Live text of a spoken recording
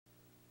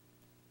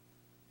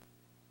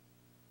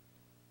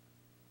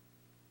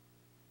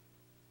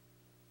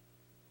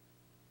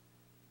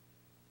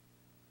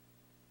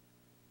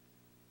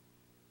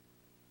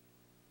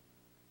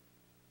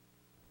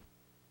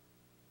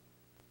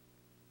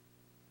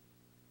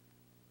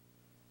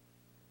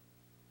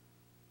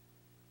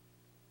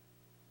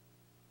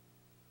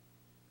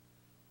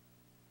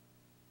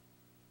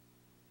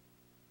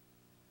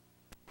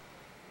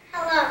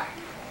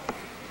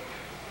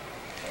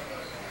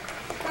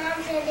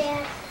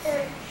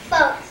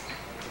Both.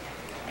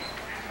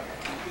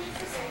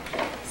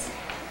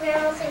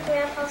 Grandmas and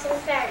grandpas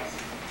and friends.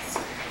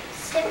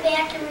 Sit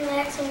back and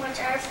relax and watch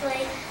our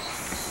sleigh.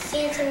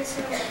 Santa and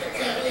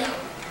Snowmobile.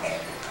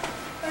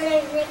 My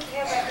name is Nikki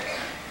Herbert.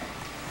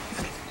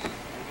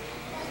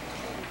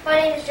 My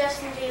name is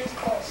Justin James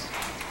Coles.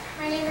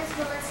 My name is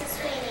Melissa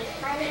Sweeney.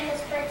 My name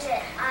is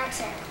Bridget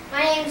Otten.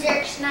 My name is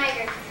Eric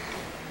Schneider.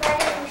 My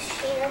name is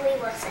Sheena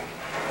Lee Wilson.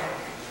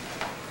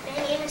 My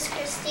name is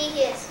Christy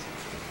Hist.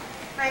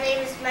 My name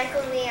is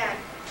Michael Leon.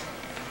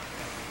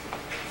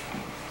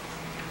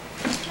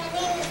 My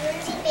name is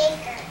Lindsay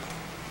Baker.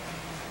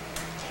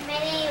 My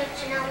name is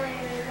Janelle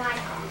Marie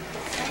Whitehall.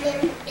 My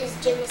name is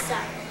Jimmy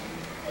Simon.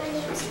 My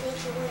name is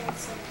Nikki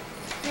Wilson.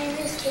 My name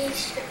is Katie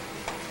Str.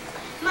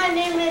 My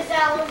name is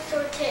Alex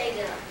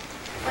Ortega.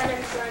 My name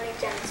is Lonnie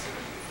Johnson.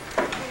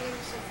 My name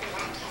is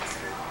Sophia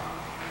Castro.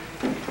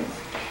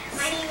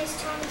 My name is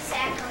Tony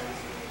Sacco.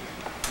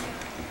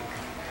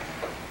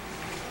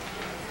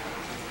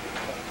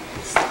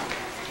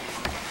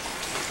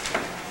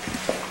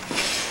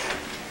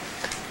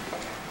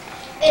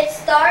 It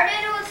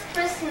started with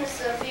Christmas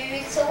a few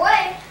weeks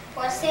away,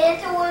 while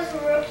Santa was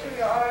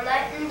working all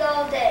night and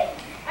all day.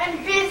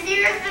 I'm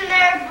busier than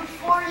ever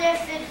before,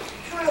 yes, it's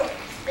true.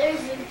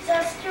 There's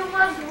just too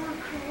much work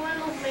for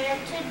little man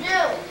to do.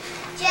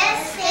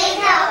 Just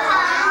think how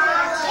long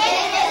it'll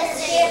take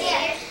us this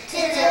year to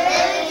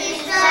deliver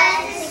these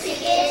presents to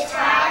kids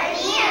far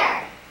and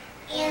near.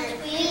 And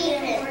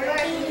we've been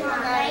working all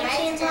night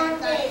and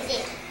all day.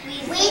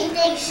 We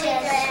think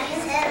should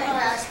send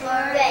us for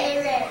a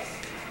raise.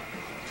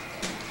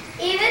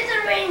 Even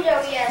the rainbow,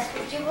 yes,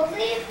 would you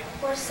believe?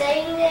 We're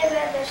saying they'd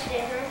rather stay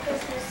home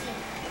Christmas Eve.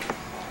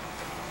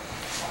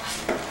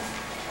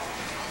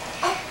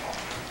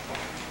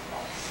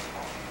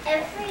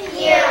 Every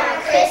year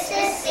on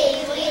Christmas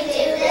Eve we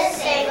do the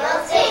same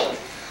old thing.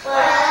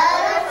 While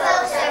other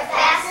folks are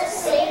fast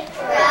asleep,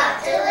 we're out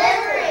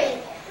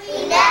delivering.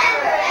 We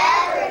never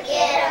ever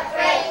get a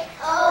break.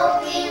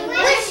 Oh, we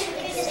wish we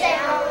could stay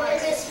home on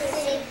Christmas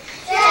Eve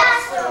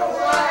just for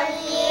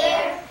 1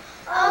 year.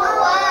 Oh,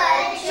 what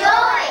a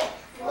joy!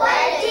 What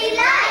a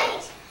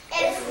delight!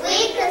 If we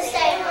could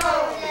stay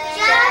home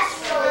just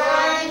for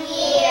 1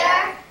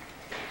 year.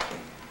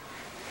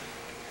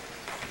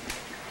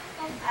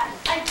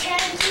 I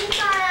can't keep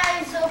my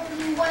eyes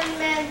open 1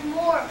 minute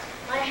more.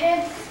 My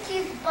head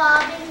keeps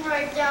bobbing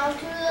right down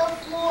to the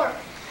floor.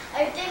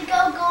 I think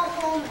I'll go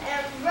home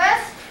and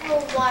rest for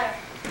a while.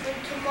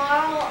 And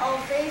tomorrow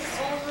I'll face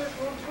all this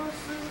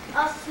with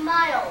a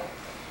smile.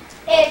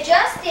 It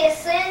just is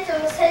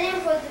Santa was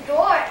heading for the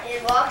door.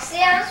 It walks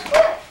down his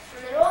foot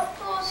from the North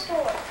Pole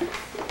store.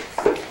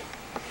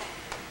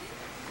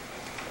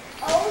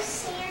 Oh,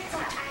 Santa,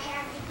 I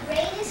have the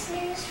greatest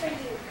news for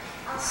you.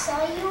 I'll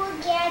sell you a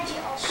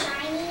gadget all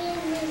shiny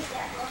and new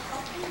that will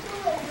help you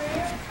deliver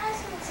your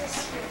presents this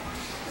year,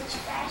 much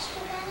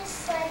faster than a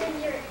sled and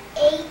your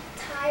 8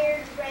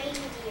 tired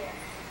reindeer.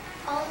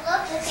 Oh,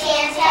 look,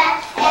 Santa,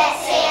 at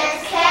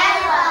Santa's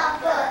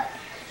catalog book.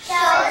 Show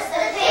us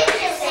the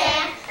picture,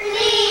 Santa.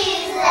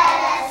 Please let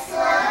us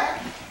look.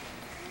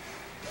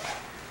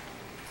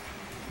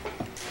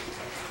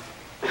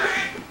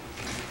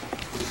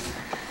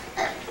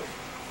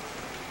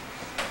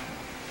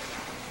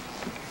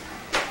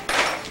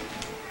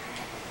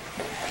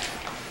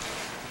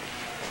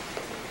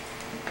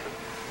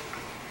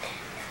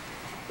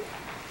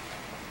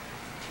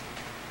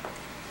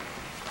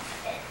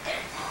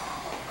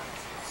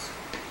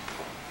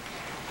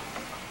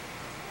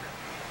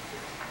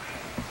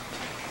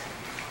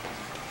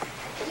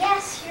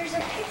 Yes, here's a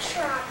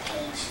picture on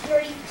page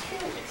 32.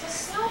 It's a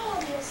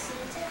snowmobile,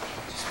 Santa.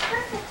 Just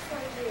perfect for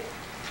you.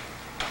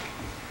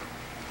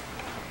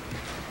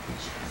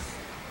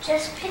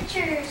 Just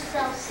picture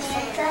yourself,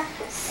 Santa,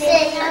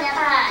 sitting on a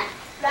pod,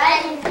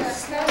 riding the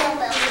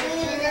snowmobile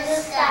through the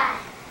sky.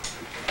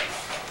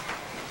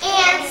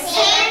 And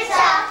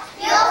Santa,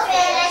 you'll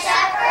finish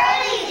up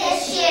early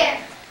this year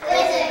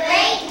with a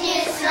great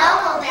new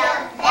snowmobile.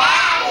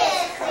 That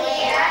is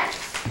clear.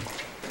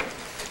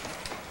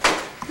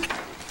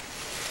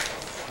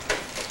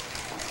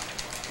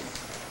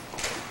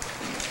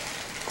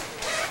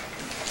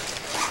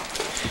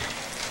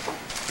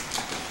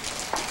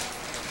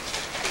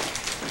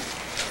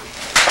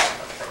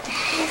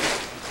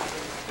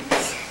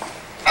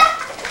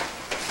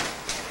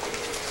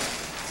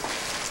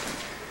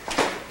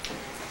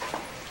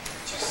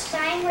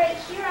 Right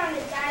here on the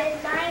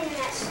dotted line, and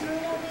that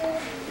snowmobile will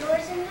be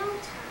yours in no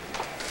time.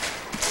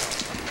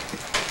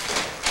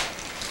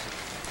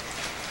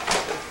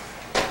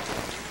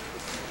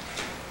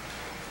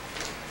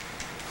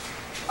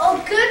 Oh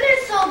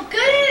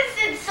goodness,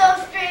 it's so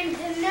strange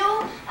and new.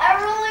 I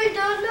really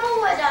don't know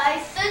what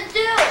I should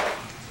do.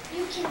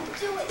 You can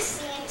do it,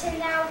 Santa.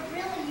 Now,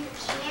 really, you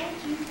can.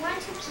 You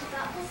want to keep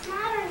up with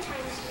modern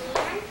times,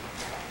 man.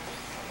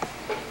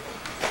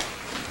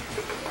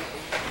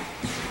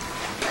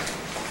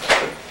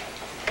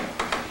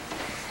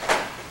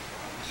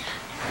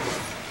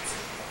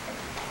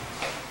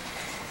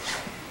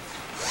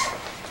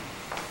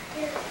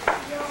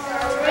 Your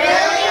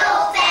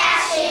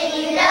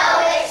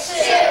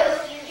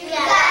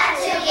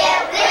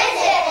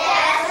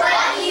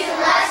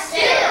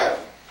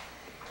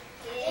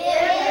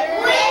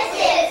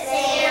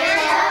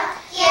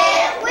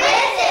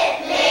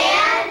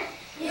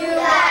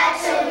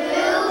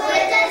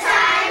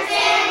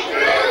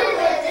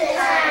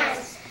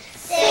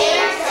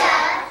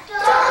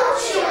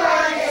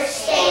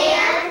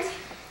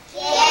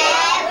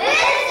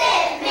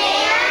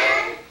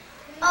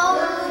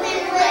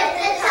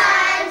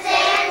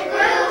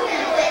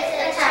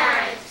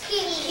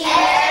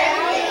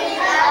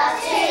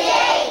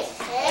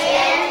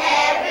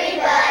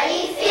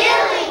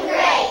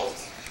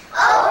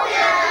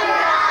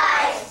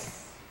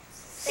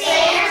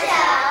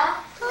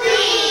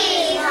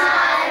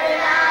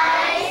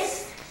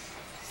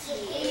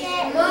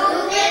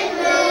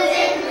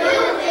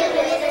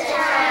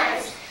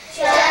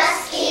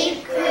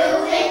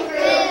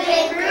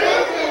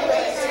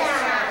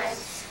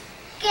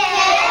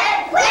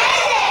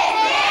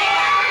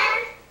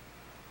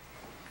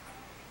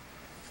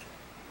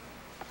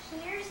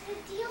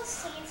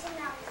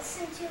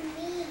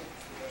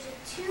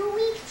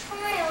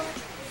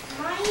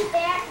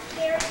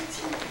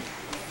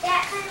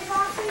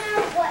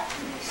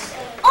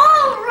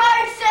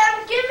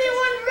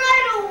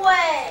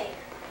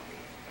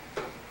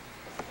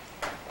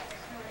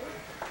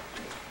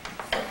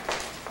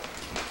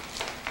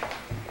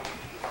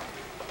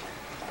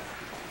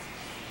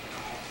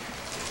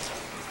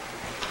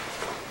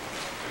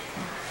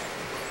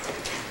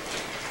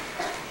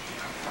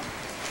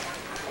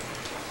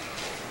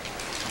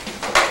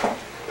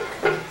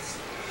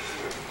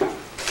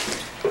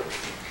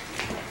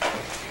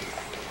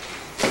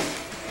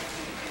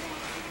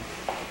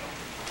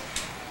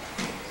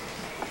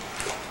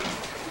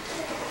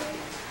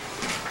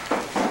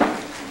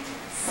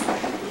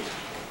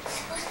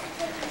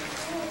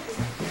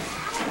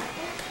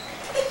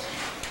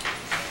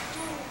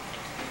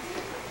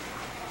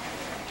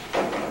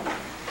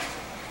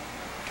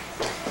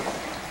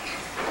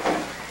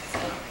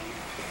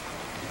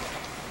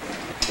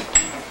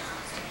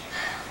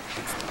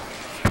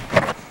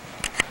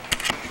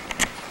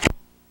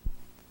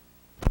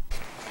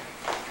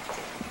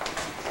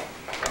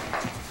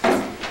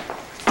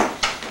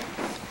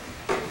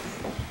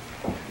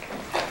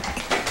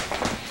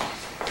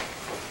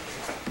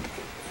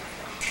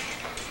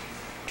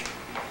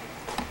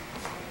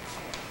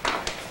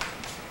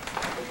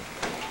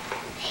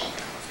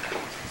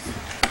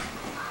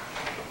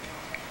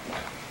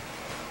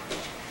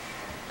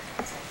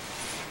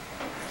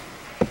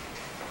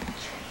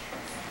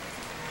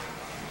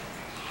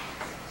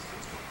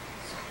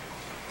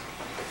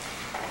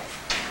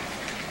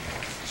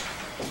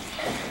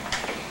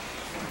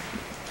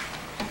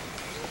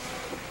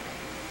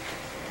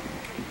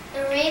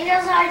The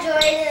reindeers are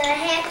joy and the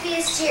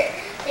happiest cheer.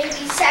 They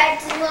decided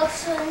to look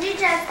for new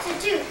jobs to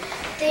do.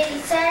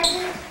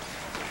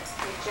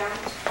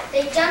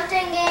 They jumped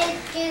and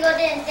giggled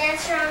and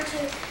danced around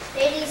too.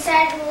 They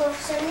decided to look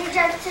for new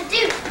jobs to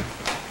do.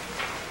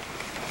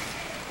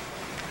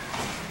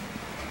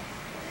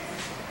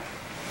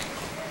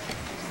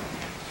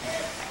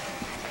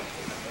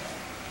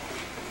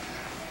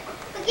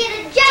 We'll get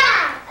a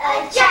job!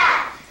 A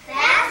job!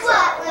 That's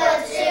what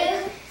we'll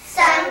do.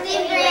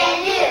 Something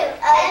brand new.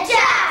 A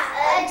job! A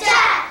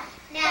job!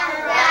 Now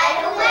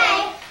right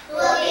away,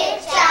 we'll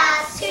get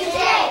jobs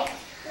today.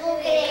 We'll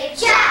get a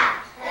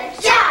job! A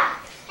job!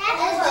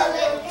 That's what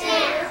we'll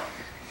do.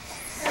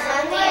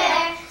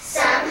 Somewhere,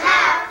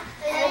 somehow,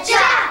 a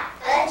job!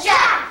 A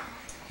job!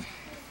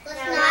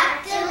 Let's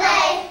not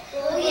delay.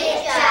 We'll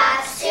get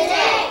jobs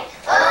today.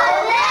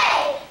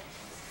 Olay!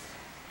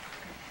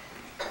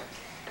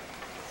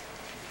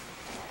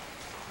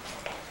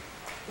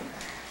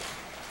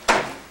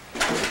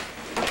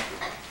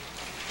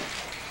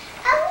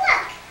 Oh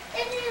look,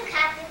 there's a new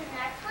copy of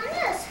North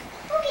News.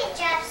 We'll get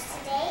jobs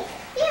today.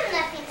 We have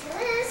nothing to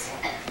lose.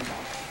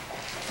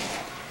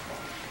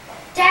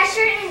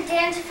 Dasher and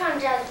Dancer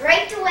found jobs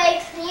right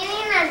away,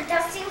 cleaning and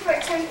dusting for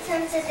 10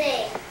 cents a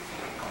day.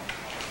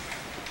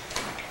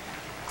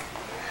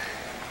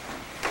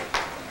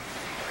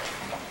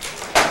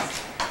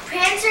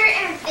 Prancer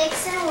and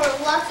Vixen were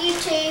lucky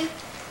too.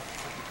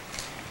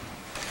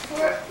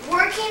 Were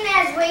working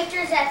as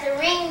waiters at the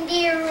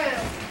reindeer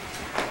room.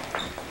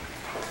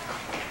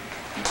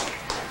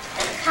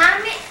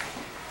 Comet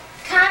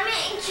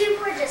and Cube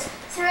were just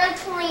thrilled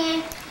to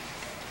land.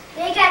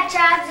 They got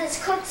jobs as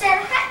cooks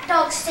at a hot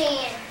dog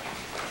stand.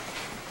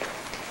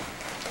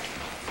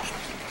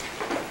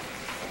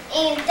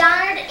 And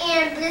Donald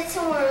and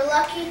Blitzen were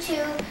lucky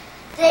too.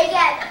 They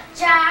got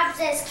jobs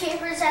as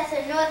keepers at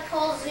the North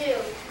Pole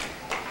Zoo.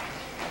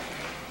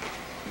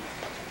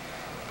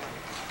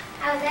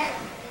 How's that?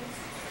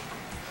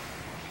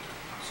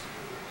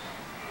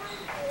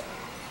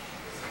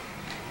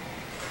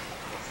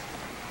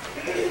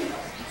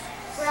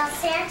 Well,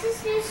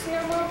 Santa's new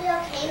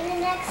snowmobile came the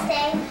next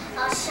day,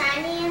 all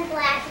shiny and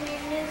black in a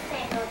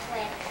newfangled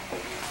way.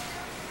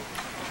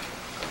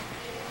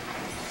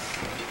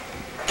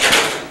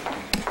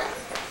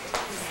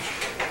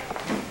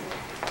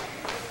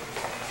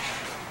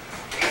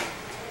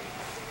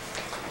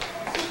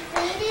 He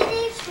cleaned it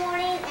each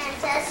morning and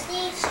dusted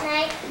each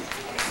night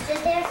and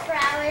stood there for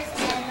hours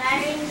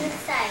admiring the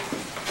sight.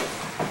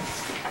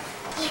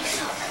 Each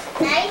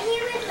night he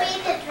would read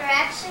the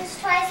directions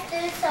twice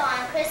through, so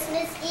on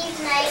Christmas Eve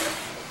night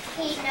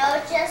he'd know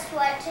just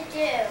what to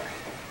do.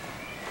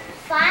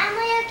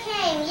 Finally it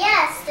came,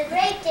 yes, the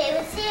great day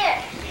was here,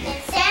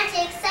 and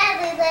Santa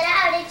excitedly let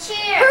out a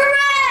cheer.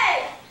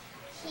 Hooray!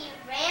 He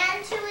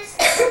ran to his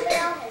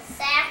snowmobile, his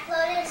sack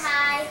loaded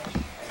high,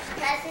 with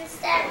presents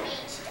that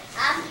reached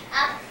up,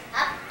 up,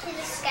 up to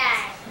the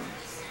sky.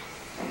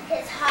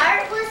 His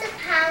heart was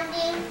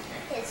a-pounding,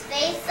 his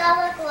face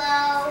all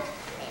aglow,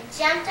 and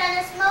jumped on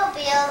his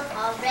mobile,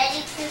 all ready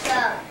to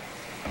go.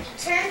 He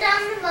turned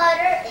on the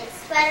motor, it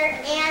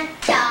sputtered and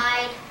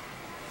died.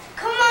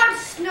 Come on,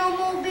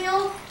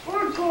 Snowmobile,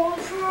 we're going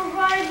for a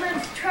ride,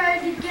 let's try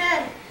it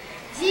again.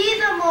 Gee,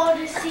 the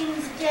motor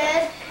seems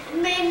dead,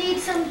 it may need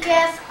some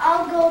gas,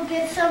 I'll go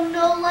get some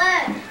no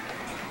lead.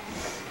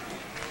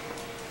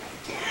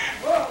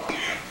 Whoa.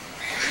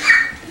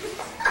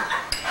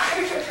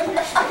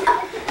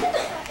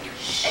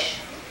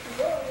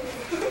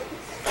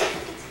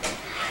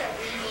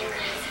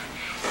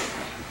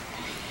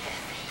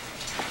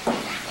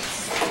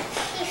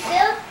 He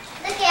filled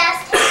the gas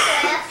tank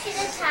way up to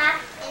the top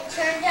and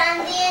turned on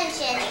the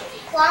engine.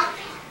 Clunk,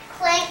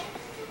 clank,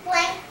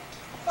 blank,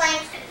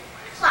 clank,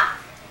 plop.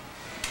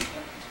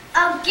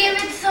 I'll give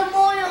it some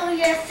oil,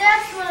 yes,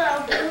 that's what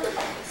I'll do.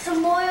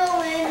 Some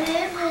oil in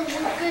it will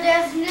look good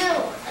as new.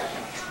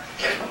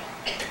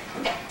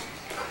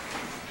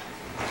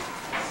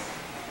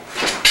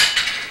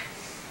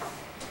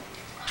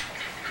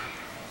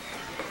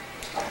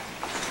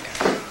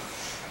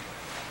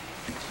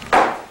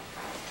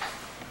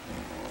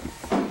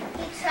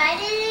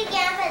 Tried it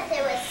again, but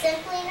there was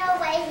simply no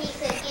way he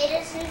could get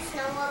his new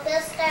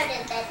snowmobile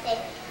started that day.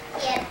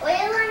 He had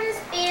oil on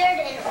his beard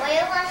and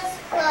oil on his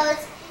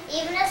clothes,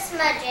 even a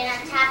smudging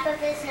on top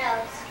of his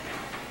nose.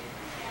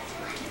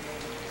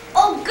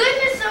 Oh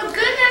goodness,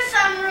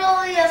 I'm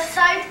really a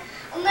sight.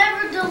 I'll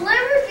never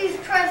deliver these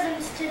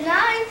presents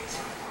tonight.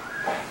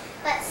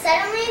 But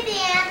suddenly the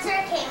answer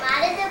came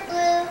out of the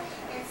blue,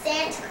 and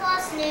Santa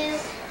Claus knew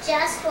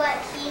just what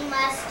he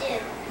must do.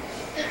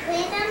 He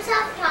cleaned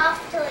himself off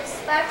till he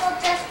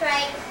sparkled just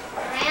right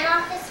and ran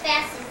off as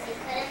fast as he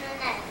could in the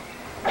night.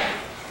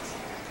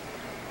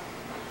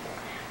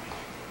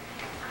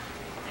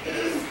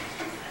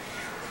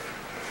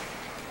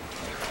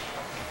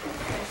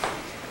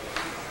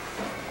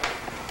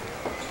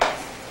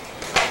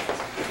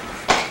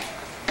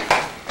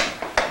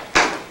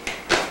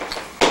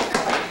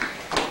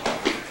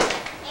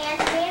 And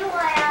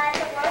meanwhile, at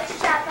the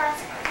workshop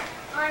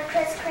on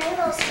his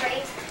Kringle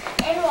Street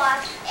and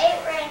walked 8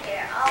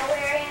 reindeer, all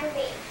wearing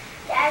beef.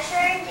 Dasher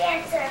and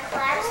Dancer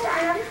collapsed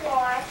on the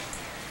floor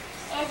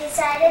and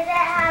decided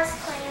that house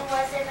cleaning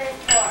was a good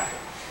chore.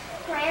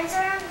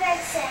 Prancer and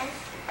Vixen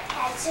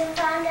had soon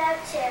found out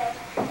too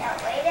that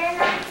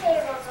waiting on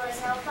tables was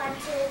no fun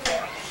to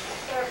do.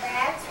 Their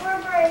backs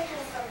were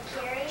breaking from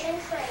carrying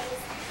trays,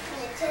 and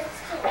the tips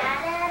could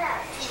not add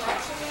up too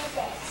much in a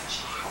day.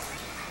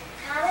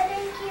 Comet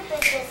and Cupid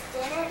just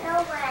didn't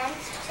know when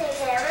to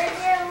give a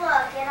dear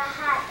look at a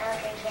hot dog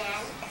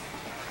again.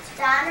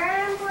 Donner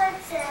and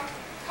Blitzen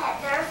had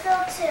their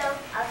fill too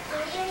of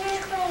feeding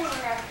and cleaning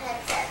the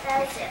pets at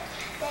the zoo.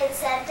 They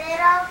said they'd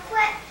all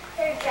quit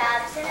their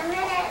jobs in a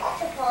minute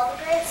to pull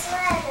the great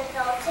sled with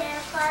old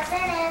Santa Claus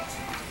in it.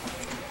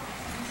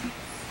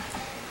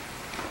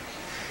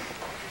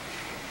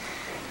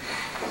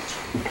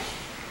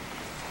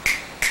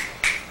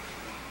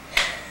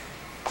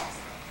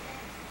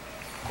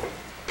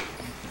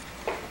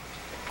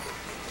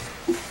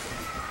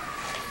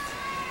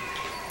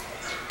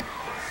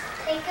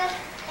 Think of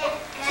it.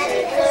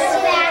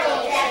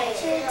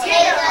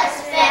 Take us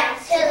back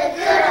to the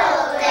good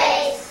old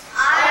days.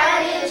 Our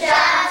new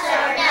jobs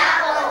are not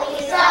what we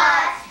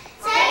thought.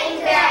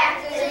 Take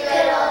back the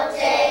good old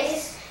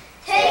days.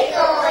 Take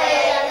away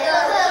the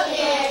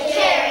cooking and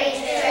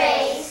carrying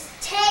trays.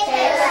 Take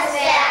us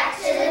back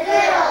to the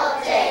good old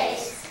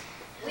days.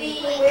 We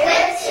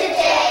quit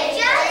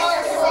today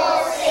just to pull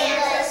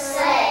Santa's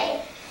sleigh.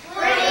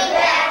 Bring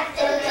back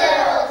the good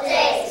old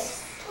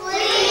days.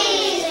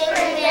 Please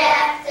bring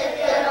back the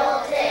good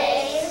old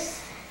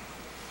days.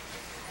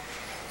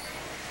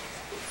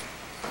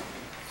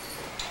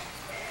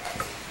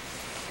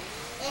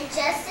 And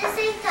just as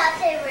they thought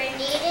they were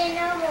needed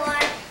no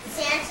more,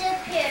 Santa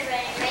appeared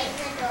running right in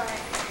the door.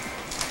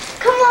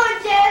 Come on,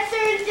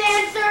 Dasher and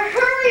Dancer,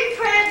 hurry,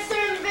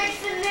 Prancer and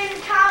Vixen, and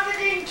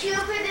Comet and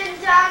Cupid and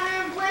Donner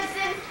and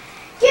Blitzen.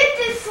 Get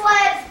the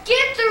sleds,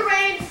 get the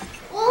reins,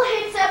 we'll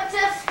hitch up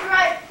just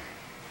right.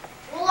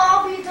 We'll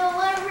all be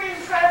delivering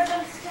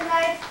presents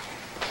tonight.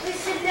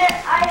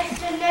 I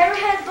should never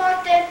have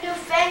bought that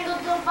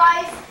newfangled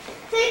device.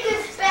 Take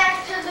us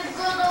back to the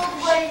good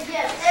old ways,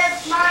 yes,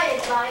 that's my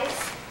advice.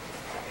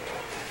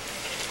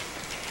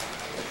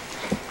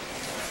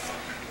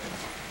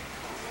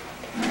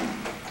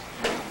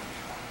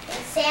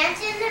 And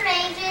Santa and the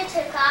reindeer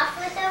took off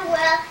with a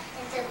will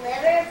and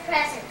delivered a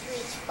present to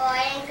each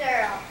boy and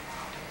girl.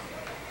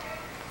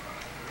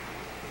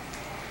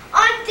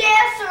 On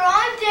Dasher,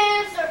 on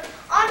Dancer,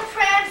 on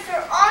Prancer,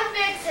 on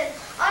Vixen,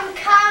 on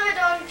Comet,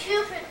 on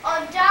Cupid,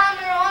 on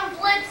Donner, on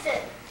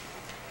Blitzen.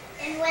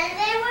 And when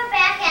they were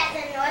back at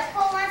the North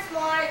Pole once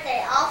more,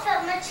 they all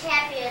felt much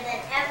happier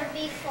than ever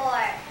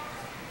before.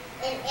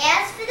 And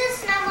as for the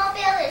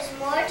snowmobile, there's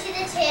more to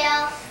the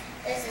tale.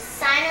 There's a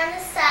sign on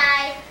the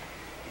side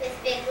with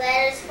big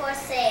letters for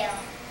sale.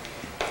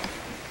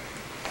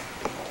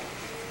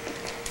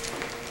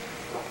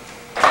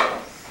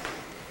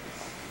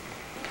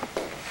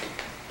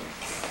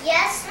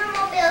 Yes,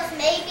 snowmobiles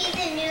may be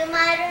the new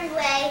modern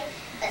way,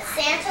 but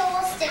Santa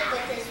will stick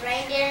with his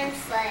reindeer and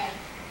sleigh.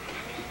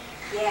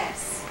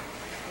 Yes,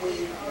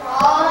 we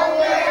All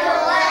learned a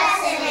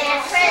lesson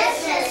at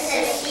Christmas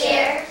this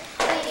year.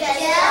 We just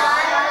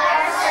thought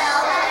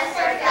ourselves and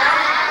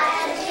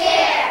forgot to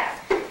care.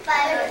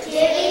 By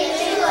giving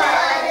to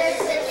others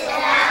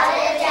without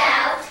a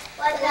doubt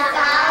what the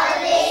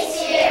holiday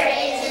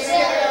spirit is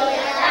really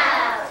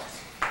about.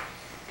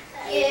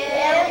 Give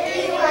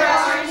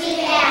everyone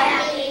be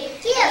happy.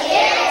 Give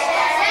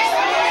everyone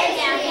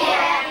be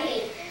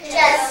happy.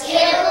 Just give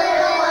a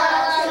little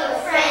love to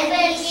a friend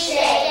each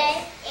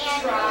day.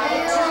 And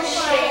you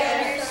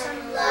share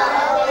some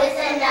love with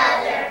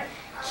another.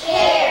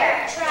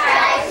 Care,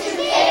 try to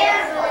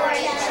care for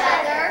each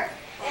other,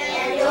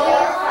 and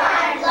you'll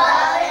find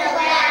love and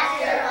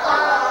laughter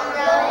along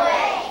the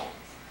way.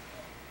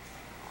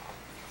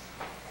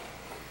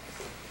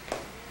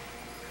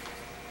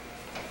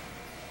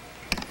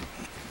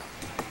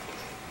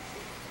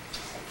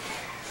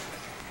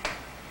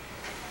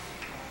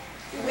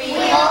 We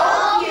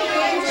hope you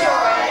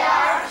enjoyed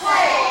our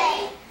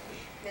play.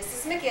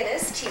 Mrs.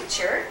 McGinnis,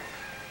 teacher.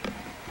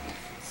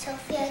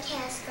 Sophia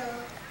Casco.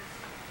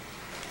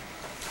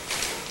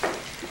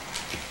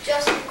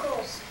 Justin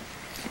Coles.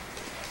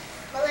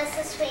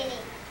 Melissa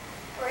Sweeney.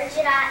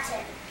 Bridget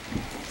Otten.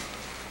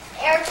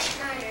 Eric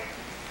Schneider.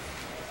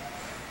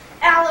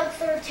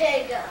 Alex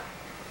Ortega.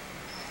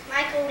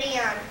 Michael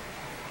Leon.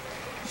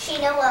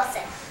 Sheena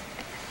Wilson.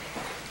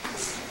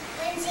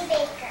 Lindsay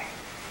Baker.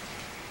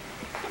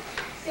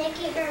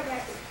 Nikki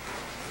Herbert.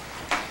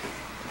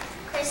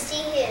 Christy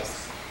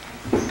Hughes.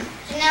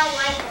 Janelle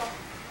Michael.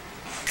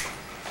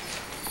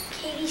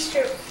 Katie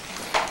Stroop.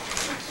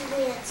 Mickey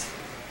Lance.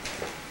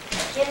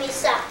 Jimmy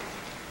Suck.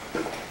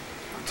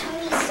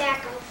 Tony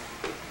Sacco.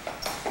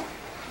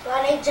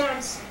 Lonnie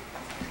Johnson.